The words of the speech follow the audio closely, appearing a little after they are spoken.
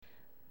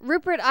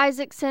Rupert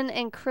Isaacson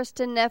and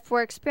Kristen Neff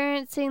were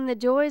experiencing the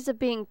joys of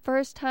being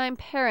first-time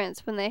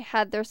parents when they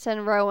had their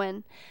son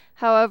Rowan.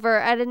 However,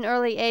 at an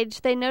early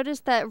age, they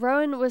noticed that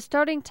Rowan was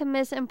starting to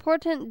miss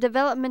important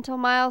developmental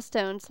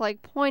milestones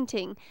like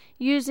pointing,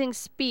 using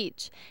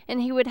speech,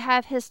 and he would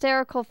have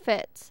hysterical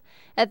fits.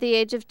 At the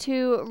age of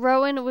 2,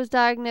 Rowan was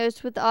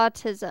diagnosed with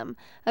autism,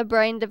 a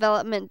brain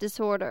development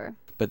disorder.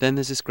 But then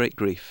there's this great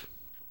grief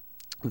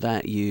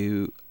that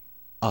you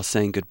are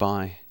saying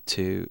goodbye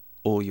to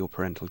all your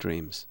parental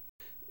dreams.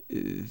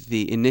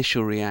 The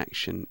initial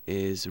reaction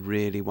is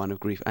really one of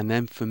grief. And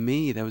then for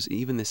me, there was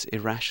even this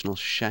irrational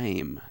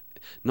shame.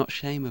 Not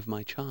shame of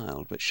my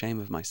child, but shame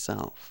of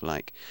myself.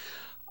 Like,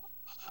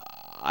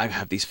 I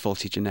have these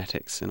faulty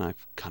genetics and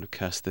I've kind of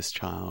cursed this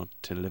child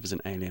to live as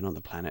an alien on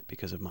the planet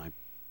because of my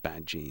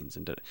bad genes.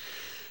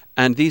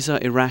 And these are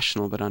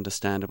irrational but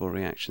understandable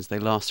reactions. They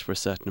last for a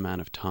certain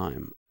amount of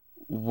time.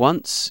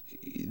 Once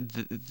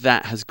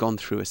that has gone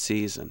through a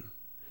season,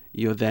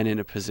 you're then in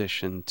a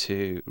position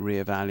to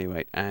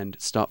reevaluate and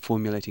start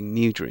formulating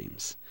new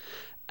dreams.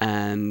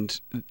 And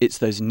it's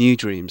those new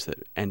dreams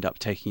that end up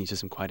taking you to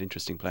some quite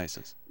interesting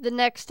places. The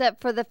next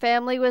step for the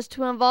family was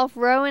to involve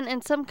Rowan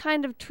in some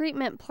kind of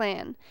treatment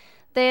plan.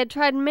 They had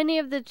tried many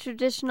of the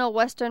traditional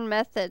Western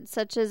methods,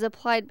 such as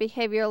applied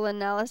behavioral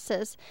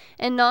analysis,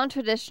 and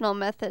non-traditional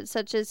methods,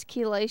 such as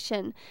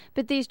chelation,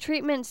 but these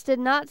treatments did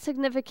not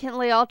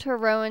significantly alter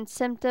Rowan's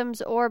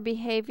symptoms or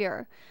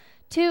behavior.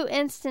 2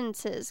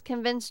 instances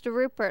convinced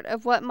Rupert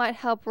of what might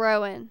help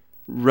Rowan.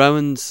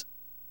 Rowan's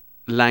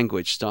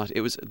language started.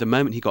 It was the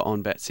moment he got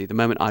on Betsy, the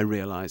moment I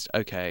realised,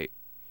 okay,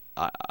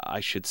 I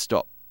should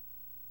stop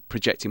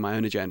projecting my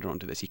own agenda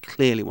onto this. He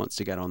clearly wants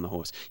to get on the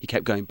horse. He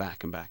kept going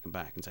back and back and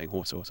back and saying,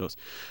 horse, horse, horse.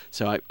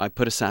 So I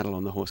put a saddle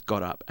on the horse,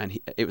 got up, and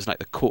it was like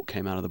the cork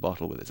came out of the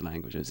bottle with his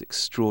language. It was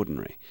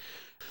extraordinary.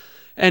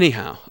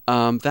 Anyhow,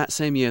 that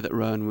same year that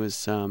Rowan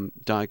was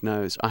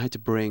diagnosed, I had to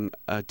bring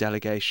a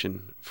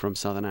delegation from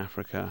southern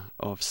Africa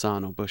of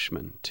San or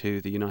Bushmen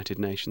to the United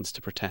Nations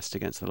to protest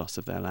against the loss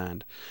of their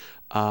land.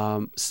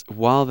 Some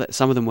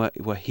of them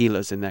were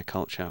healers in their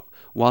culture.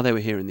 While they were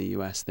here in the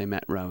US, they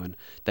met Rowan.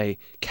 They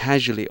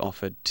casually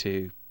offered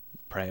to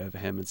pray over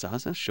him and say, I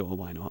said, sure,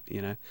 why not,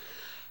 you know.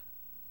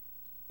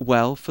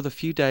 Well, for the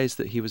few days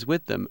that he was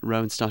with them,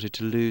 Rowan started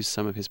to lose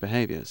some of his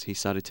behaviors. He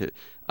started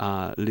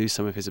to lose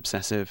some of his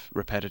obsessive,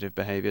 repetitive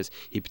behaviors.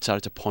 He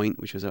started to point,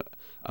 which was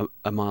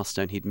a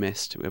milestone he'd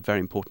missed, a very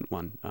important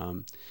one.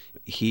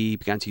 He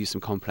began to use some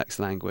complex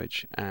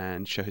language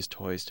and show his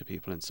toys to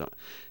people and so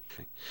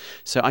on.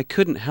 So I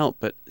couldn't help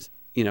but,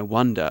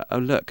 wonder, oh,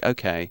 look,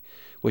 okay,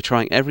 we're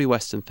trying every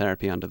Western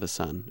therapy under the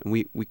sun, and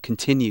we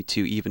continue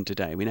to even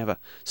today. We never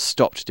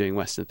stopped doing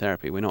Western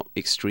therapy. We're not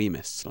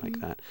extremists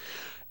like that.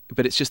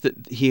 But it's just that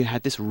he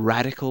had this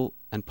radical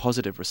and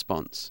positive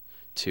response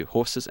to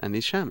horses and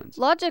these shamans.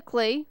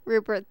 Logically,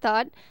 Rupert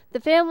thought,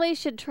 the family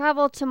should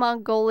travel to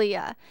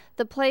Mongolia,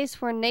 the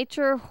place where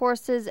nature,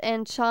 horses,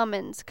 and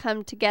shamans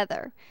come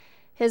together.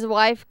 His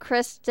wife,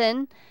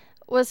 Kristen,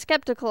 was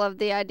skeptical of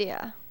the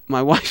idea.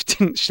 My wife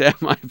didn't share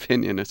my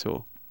opinion at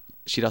all.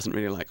 She doesn't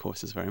really like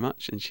horses very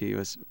much, and she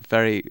was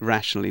very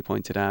rationally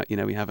pointed out,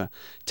 we have a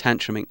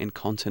tantruming,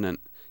 incontinent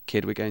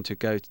kid. We're going to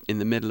go in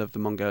the middle of the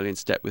Mongolian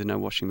steppe with no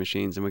washing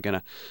machines, and we're going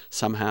to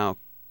somehow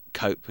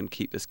cope and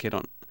keep this kid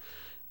on.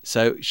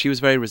 So she was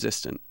very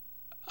resistant.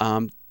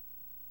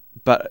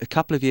 But a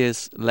couple of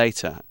years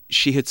later,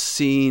 she had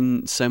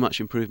seen so much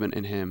improvement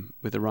in him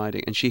with the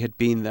riding, and she had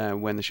been there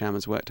when the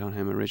shamans worked on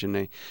him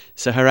originally.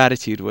 So her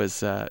attitude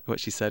was, what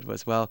she said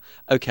was, well,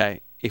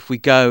 okay, if we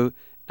go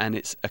and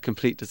it's a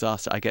complete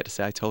disaster, I get to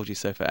say I told you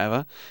so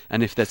forever.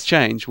 And if there's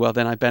change, well,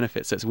 then I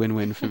benefit, so it's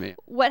win-win for me.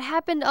 What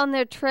happened on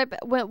their trip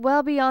went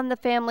well beyond the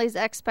family's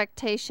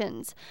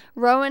expectations.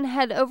 Rowan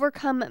had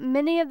overcome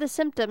many of the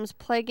symptoms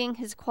plaguing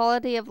his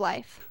quality of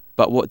life.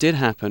 But what did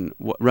happen,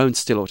 Rowan's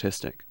still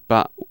autistic,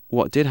 but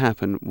what did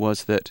happen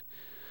was that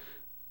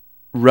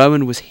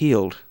Rowan was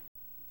healed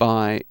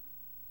by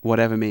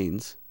whatever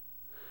means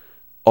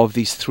of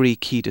these 3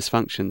 key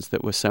dysfunctions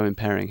that were so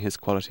impairing his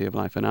quality of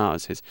life and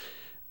ours, his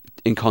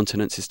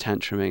incontinence, his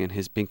tantruming, and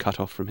his being cut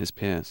off from his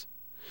peers.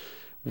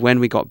 When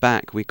we got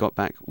back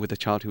with a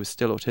child who was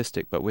still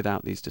autistic but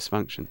without these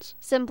dysfunctions.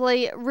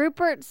 Simply,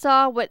 Rupert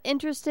saw what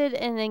interested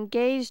and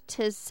engaged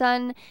his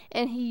son,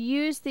 and he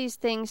used these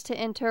things to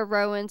enter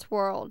Rowan's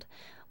world.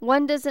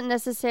 One doesn't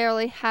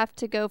necessarily have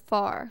to go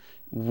far.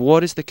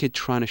 What is the kid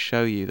trying to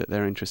show you that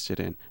they're interested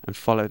in? And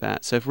follow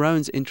that. So if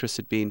Rowan's interest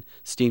had been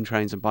steam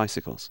trains and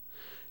bicycles,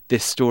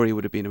 this story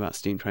would have been about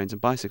steam trains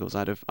and bicycles.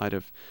 I'd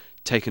have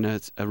taken a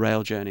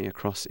rail journey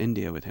across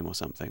India with him or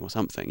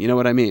something. You know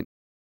what I mean?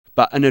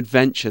 But an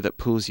adventure that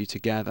pulls you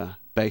together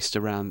based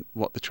around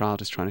what the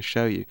child is trying to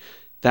show you,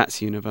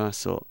 that's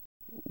universal.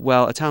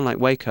 Well, a town like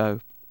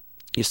Waco,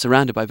 you're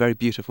surrounded by very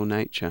beautiful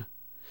nature.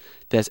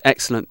 There's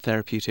excellent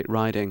therapeutic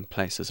riding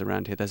places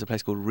around here. There's a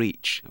place called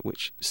Reach,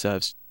 which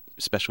serves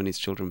special needs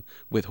children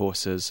with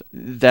horses.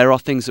 There are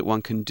things that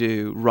one can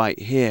do right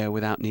here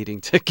without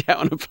needing to get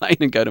on a plane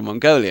and go to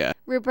Mongolia.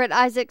 Rupert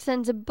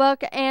Isaacson's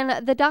book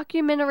and the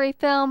documentary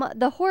film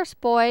The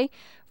Horseboy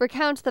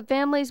recounts the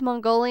family's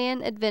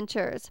Mongolian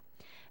adventures.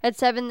 At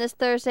 7 this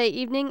Thursday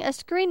evening, a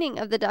screening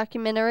of the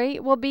documentary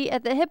will be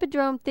at the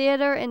Hippodrome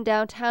Theater in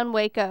downtown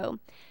Waco.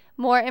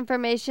 More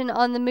information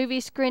on the movie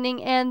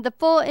screening and the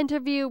full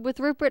interview with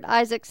Rupert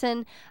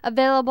Isaacson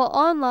available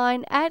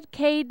online at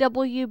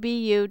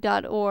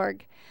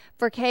kwbu.org.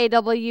 For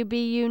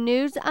KWBU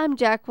News, I'm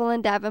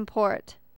Jacqueline Davenport.